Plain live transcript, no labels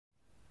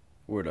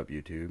What up,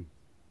 YouTube?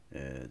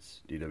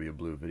 It's DW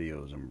Blue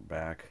Videos. I'm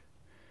back,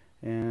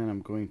 and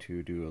I'm going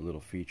to do a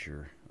little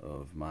feature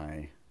of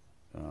my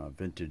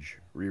vintage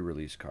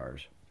re-release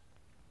cars.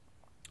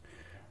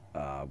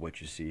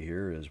 What you see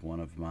here is one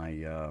of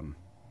my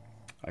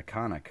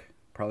iconic,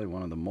 probably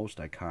one of the most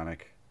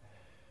iconic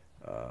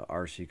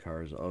RC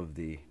cars of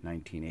the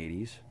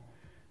 1980s,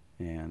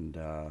 and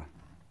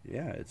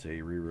yeah, it's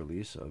a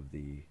re-release of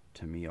the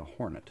Tamiya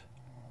Hornet.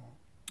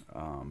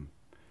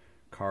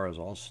 Car is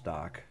all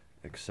stock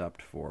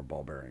except for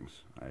ball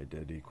bearings. I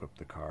did equip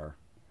the car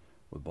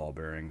with ball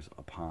bearings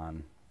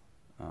upon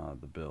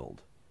the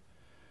build.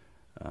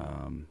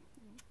 Other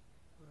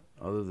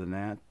than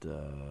that,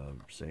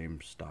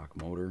 same stock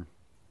motor.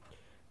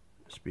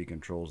 Speed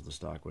control's the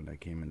stock one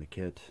that came in the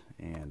kit,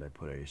 and I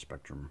put a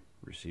Spectrum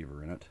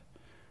receiver in it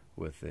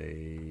with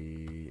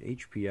a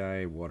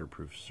HPI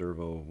waterproof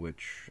servo,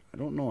 which I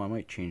don't know, I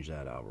might change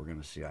that out. We're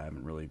gonna see. I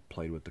haven't really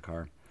played with the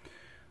car.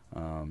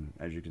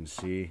 As you can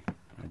see,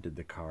 I did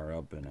the car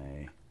up in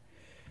a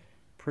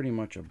pretty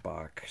much a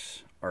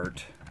box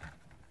art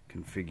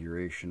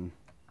configuration,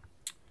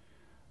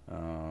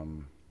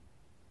 and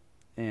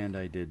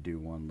I did do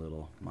one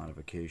little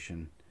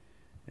modification,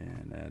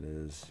 and that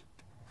is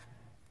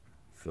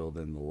filled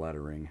in the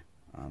lettering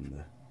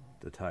on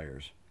the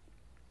tires.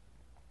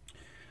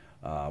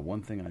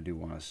 One thing I do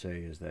want to say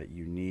is that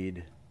you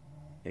need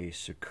a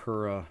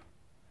Sakura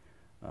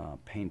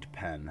paint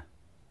pen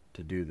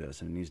to do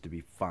this, and it needs to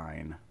be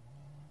fine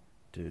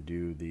to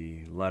do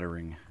the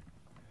lettering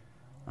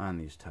on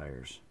these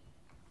tires.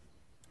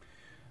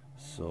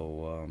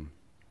 So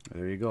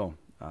there you go.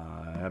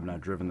 I have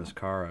not driven this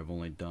car. I've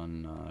only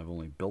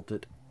built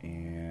it,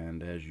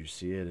 and as you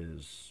see, it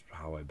is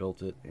how I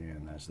built it,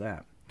 and that's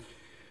that.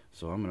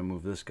 So I'm going to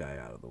move this guy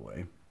out of the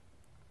way,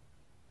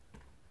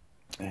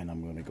 and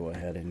I'm going to go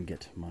ahead and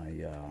get my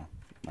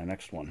my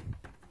next one,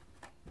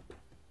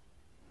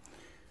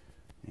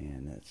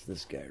 and that's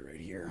this guy right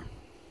here.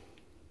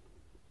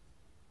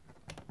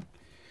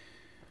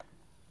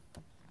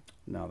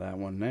 Now that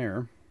one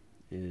there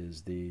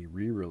is the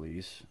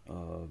re-release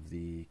of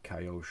the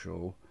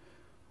Kyosho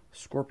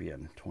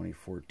Scorpion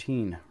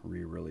 2014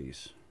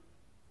 re-release.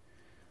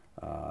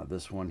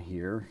 This one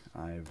here,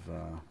 I've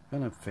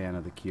been a fan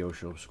of the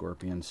Kyosho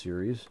Scorpion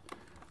series.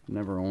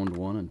 Never owned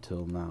one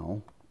until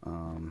now.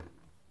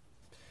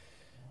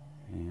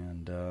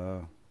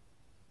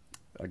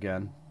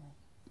 Again,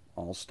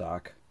 all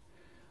stock,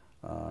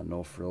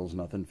 no frills,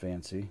 nothing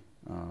fancy.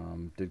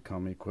 Did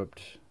come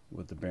equipped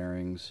with the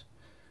bearings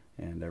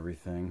and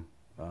everything.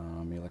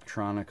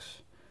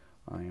 Electronics,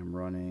 I am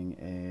running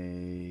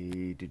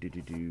a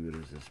what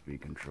is this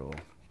speed control?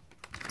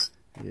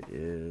 It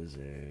is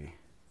a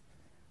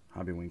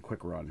Hobbywing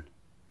Quick Run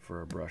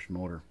for a brushed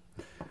motor.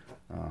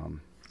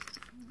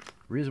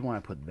 Reason why I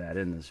put that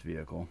in this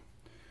vehicle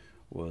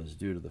was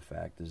due to the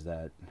fact is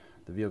that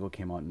the vehicle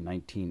came out in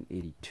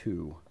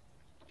 1982,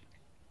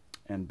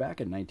 and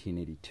back in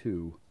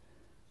 1982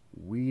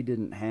 we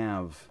didn't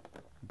have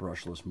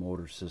brushless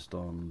motor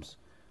systems,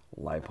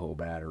 LiPo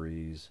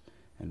batteries,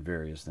 and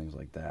various things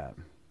like that.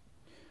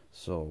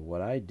 So what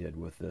I did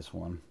with this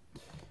one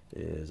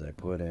is I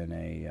put in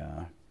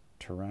a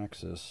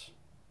Taraxis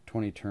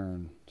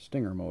 20-turn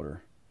Stinger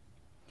motor.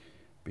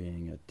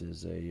 Being it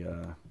is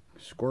a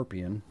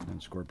Scorpion,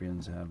 and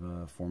Scorpions have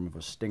a form of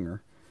a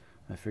Stinger,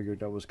 I figured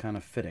that was kind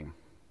of fitting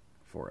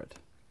for it.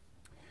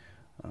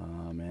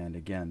 And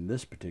again,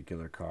 this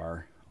particular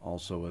car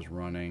also is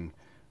running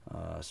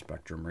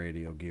Spectrum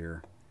radio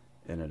gear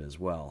in it as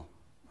well.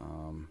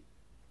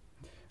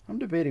 I'm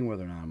debating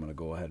whether or not I'm going to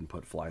go ahead and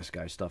put Fly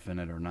Sky stuff in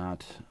it or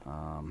not.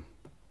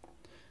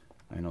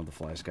 I know the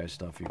Fly Sky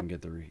stuff, you can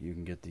get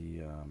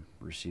the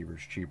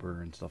receivers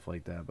cheaper and stuff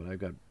like that, but I've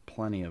got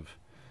plenty of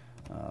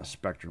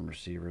Spectrum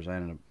receivers. I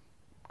ended up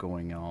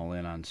going all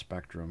in on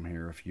Spectrum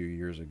here a few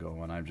years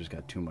ago, and I've just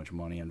got too much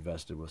money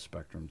invested with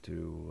Spectrum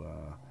to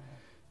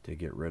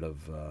get rid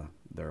of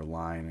their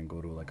line and go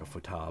to like a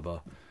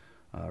Futaba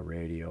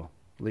radio,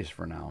 at least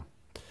for now.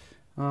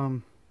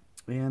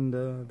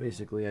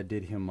 Basically I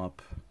did him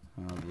up,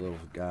 the little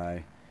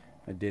guy,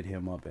 I did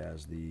him up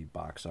as the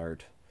box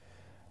art.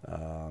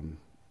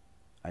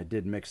 I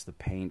did mix the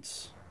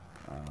paints.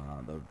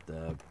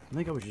 I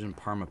think I was using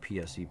Parma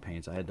PSE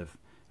paints. I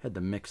had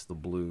to mix the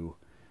blue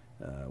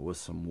with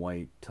some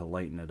white to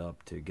lighten it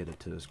up to get it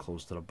to as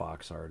close to the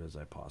box art as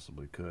I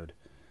possibly could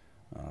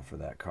for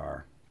that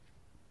car.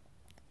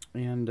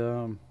 And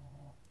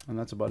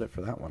that's about it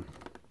for that one.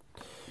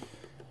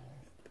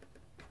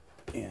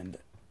 And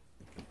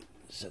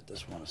set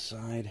this one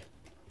aside,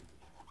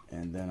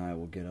 and then I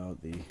will get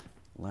out the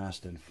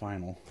last and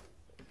final.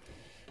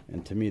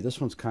 And to me, this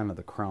one's kind of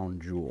the crown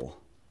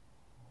jewel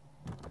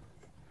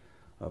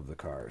of the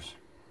cars.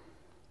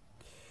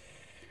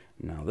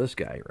 Now this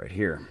guy right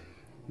here,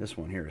 this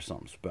one here is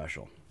something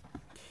special.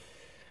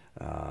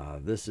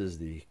 This is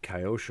the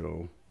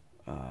Kyosho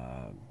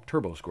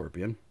Turbo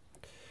Scorpion.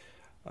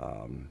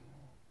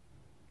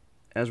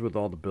 As with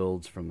all the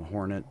builds from the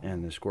Hornet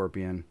and the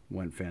Scorpion,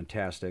 went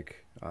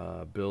fantastic.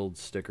 Builds,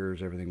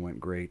 stickers, everything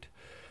went great.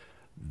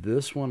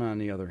 This one, on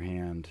the other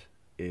hand,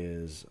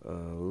 is a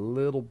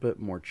little bit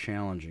more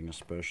challenging,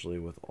 especially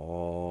with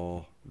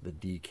all the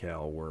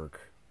decal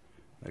work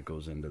that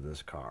goes into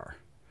this car.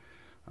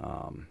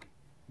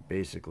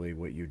 Basically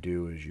what you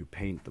do is you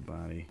paint the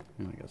body.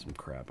 I got some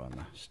crap on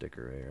the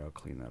sticker here, I'll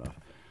clean that off.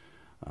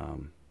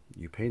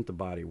 You paint the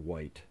body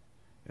white,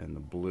 and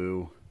the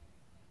blue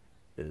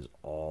is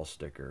all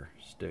sticker.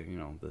 You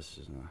know, this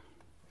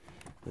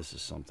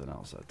is something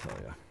else, I tell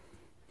you.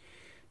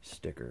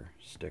 Sticker,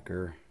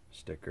 sticker,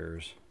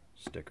 stickers,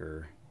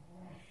 sticker,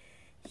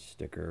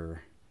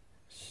 sticker,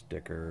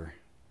 sticker.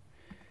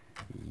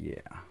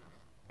 Yeah.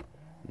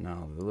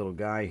 Now the little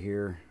guy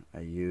here, I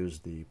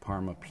used the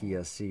Parma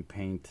PSC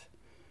paint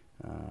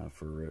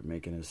for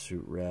making his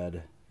suit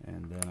red,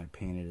 and then I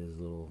painted his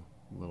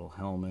little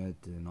helmet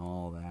and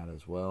all that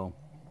as well.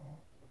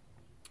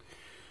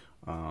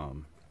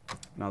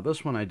 Now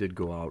this one I did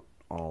go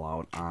all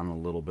out on a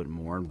little bit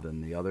more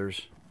than the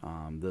others.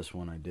 This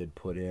one I did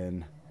put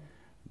in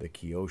the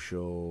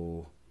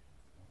Kyosho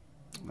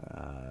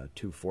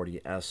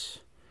 240S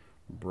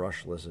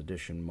brushless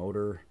edition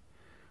motor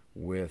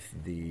with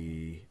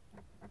the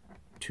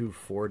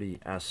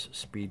 240S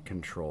speed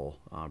control,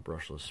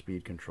 brushless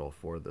speed control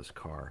for this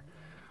car.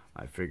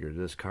 I figured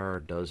this car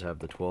does have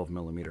the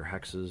 12mm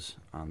hexes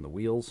on the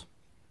wheels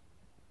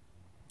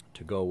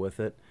to go with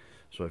it,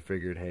 so I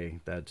figured, hey,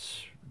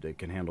 they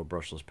can handle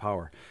brushless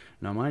power.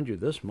 Now mind you,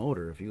 this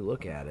motor, if you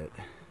look at it,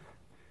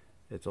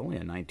 it's only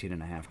a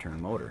 19.5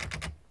 turn motor.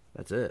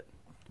 That's it.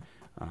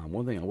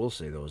 One thing I will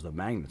say though is the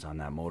magnets on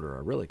that motor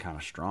are really kind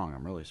of strong.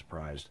 I'm really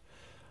surprised.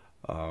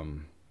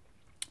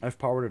 I've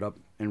powered it up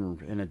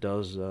and it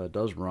does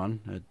run.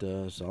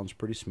 It sounds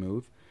pretty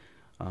smooth.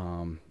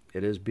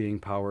 It is being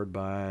powered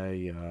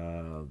by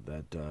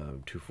that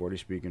 240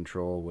 speed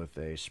control with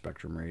a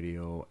Spectrum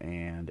radio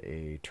and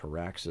a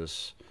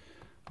Taraxis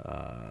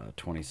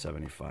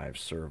 2075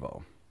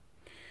 servo.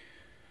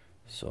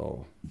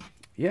 So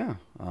yeah,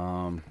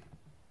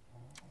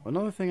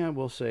 another thing I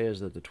will say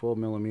is that the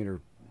 12mm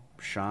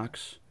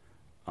shocks,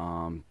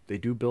 they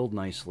do build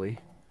nicely.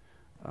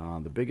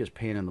 The biggest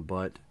pain in the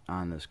butt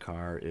on this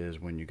car is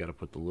when you got to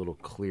put the little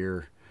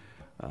clear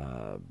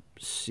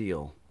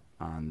seal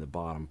on the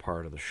bottom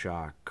part of the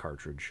shock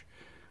cartridge.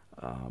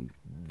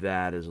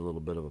 That is a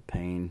little bit of a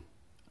pain,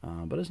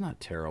 but it's not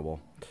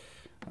terrible.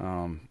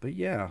 But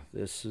yeah,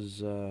 this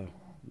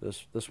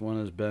one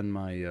has been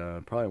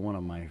my probably one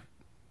of my,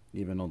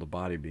 even though the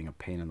body being a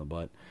pain in the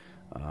butt,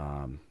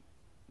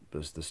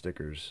 the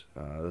stickers,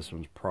 this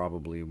one's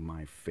probably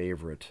my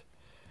favorite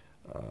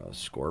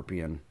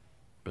Scorpion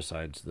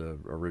besides the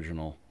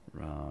original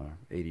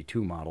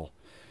 82 model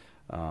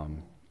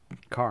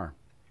car.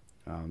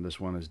 This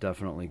one has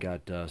definitely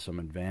got some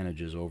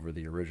advantages over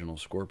the original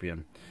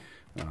Scorpion,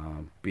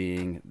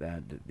 being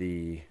that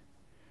the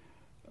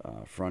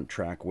front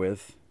track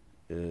width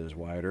is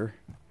wider,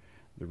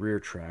 the rear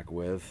track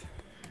width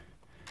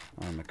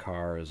on the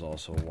car is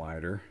also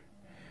wider,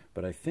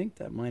 but I think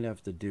that might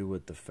have to do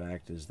with the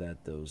fact is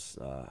that those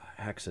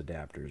hex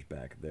adapters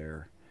back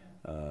there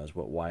is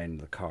what widened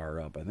the car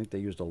up. I think they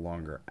used a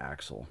longer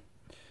axle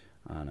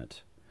on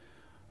it.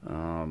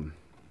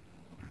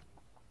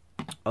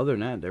 Other than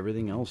that,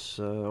 everything else,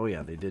 oh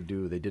yeah, they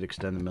did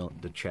extend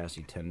the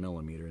chassis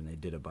 10mm, and they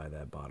did it by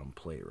that bottom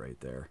plate right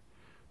there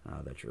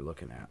that you're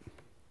looking at.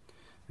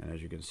 And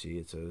as you can see,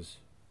 it says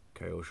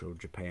Kyosho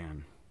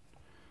Japan.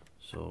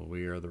 So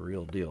we are the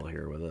real deal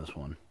here with this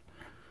one.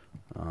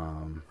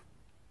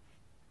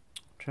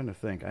 Trying to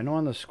think. I know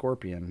on the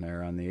Scorpion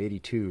there, on the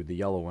 82, the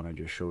yellow one I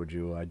just showed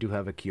you, I do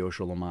have a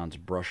Kyosho Le Mans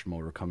brushed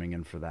motor coming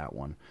in for that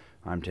one.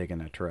 I'm taking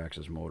that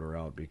Taraxis motor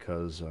out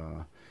because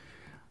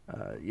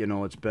you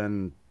know, it's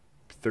been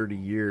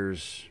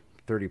 30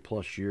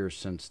 plus years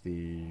since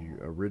the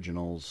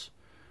originals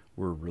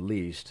were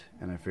released,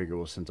 and I figure,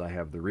 well, since I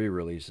have the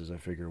re-releases, I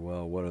figure,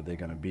 well, what are they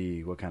going to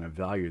be? What kind of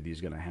value are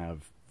these going to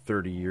have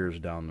 30 years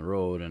down the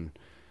road? And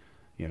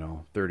you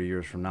know, 30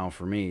 years from now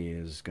for me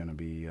is going to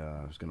be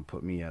is going to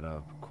put me at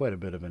quite a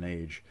bit of an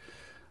age.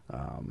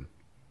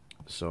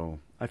 So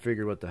I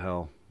figured, what the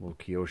hell, we'll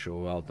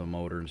Kyosho out the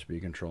motor and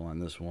speed control on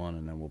this one,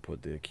 and then we'll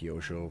put the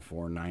Kyosho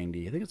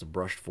 490. I think it's a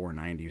brushed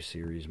 490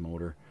 series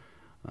motor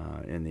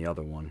in the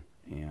other one.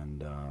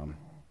 And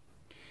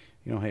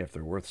you know, hey, if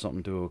they're worth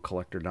something to a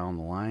collector down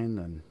the line,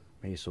 then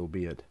hey, so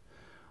be it.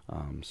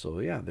 So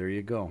yeah, there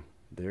you go.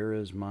 There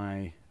is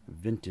my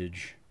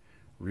vintage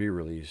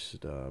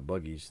re-released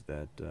buggies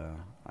that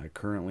I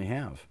currently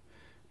have.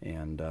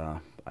 And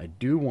I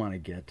do want to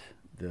get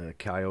the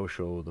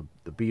Kyosho,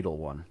 the Beetle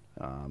one.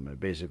 It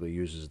basically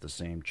uses the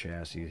same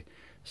chassis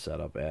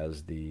setup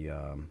as the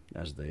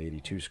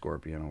 82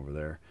 Scorpion over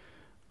there,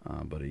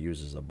 but it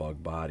uses a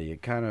bug body.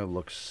 It kind of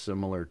looks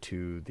similar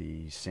to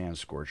the Sand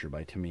Scorcher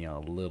by Tamiya a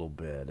little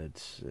bit. It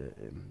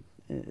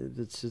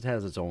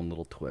has its own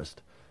little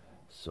twist.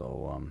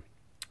 So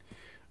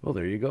well,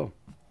 there you go.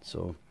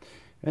 So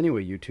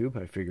anyway, YouTube,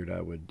 I figured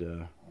I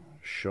would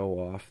show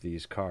off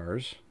these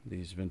cars,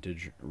 these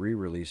vintage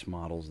re-release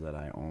models that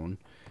I own,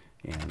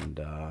 and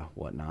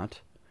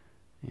whatnot.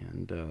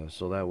 And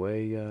so that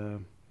way,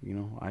 you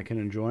know, I can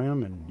enjoy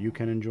them and you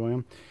can enjoy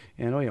them.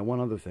 And oh yeah, one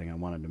other thing I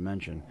wanted to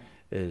mention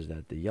is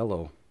that the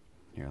yellow,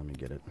 here, let me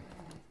get it.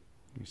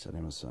 Let me set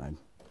him aside.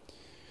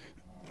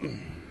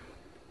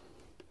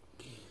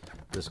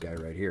 This guy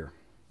right here.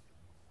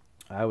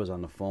 I was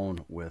on the phone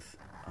with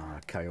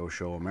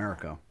Kyosho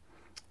America,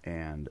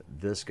 and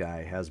this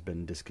guy has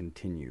been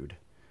discontinued.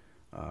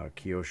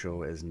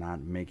 Kyosho is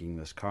not making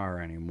this car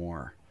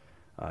anymore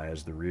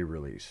as the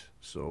re-release.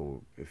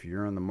 So if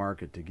you're in the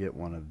market to get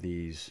one of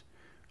these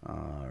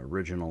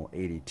original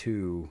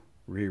 82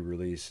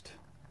 re-released,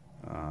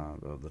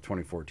 the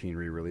 2014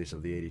 re-release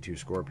of the 82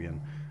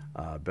 Scorpion,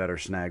 better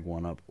snag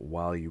one up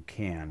while you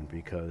can,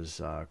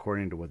 because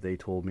according to what they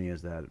told me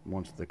is that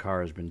once the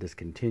car has been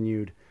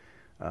discontinued,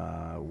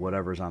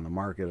 whatever's on the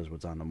market is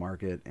what's on the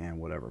market, and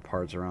whatever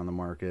parts are on the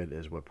market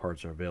is what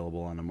parts are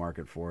available on the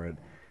market for it.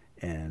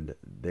 And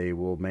they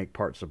will make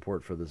part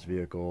support for this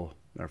vehicle,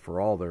 or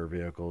for all their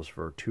vehicles,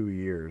 for 2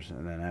 years,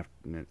 and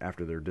then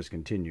after they're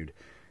discontinued,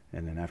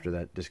 and then after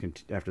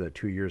that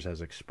 2 years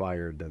has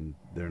expired, then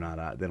they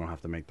don't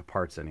have to make the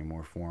parts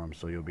anymore for them.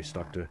 So you'll be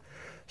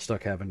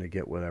stuck having to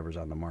get whatever's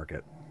on the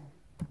market,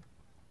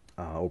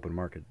 open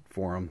market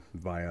for them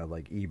via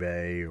like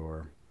eBay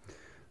or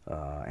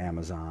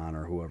Amazon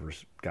or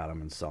whoever's got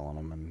them and selling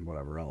them and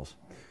whatever else.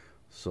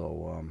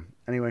 So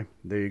anyway,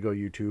 there you go,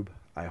 YouTube.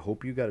 I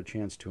hope you got a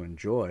chance to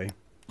enjoy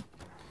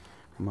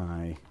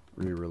my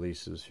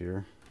re-releases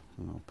here.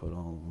 I'll put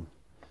all of them.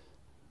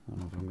 I don't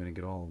know if I'm going to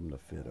get all of them to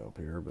fit up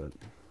here, but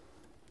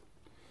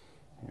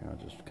yeah, I'll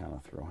just kind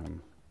of throw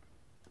him.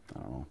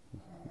 I don't know.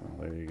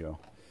 Well, there you go.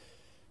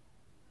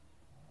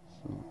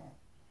 So,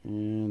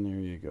 and there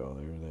you go.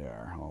 There they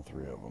are, all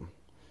three of them.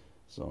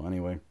 So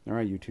anyway, all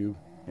right, YouTube,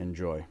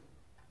 enjoy.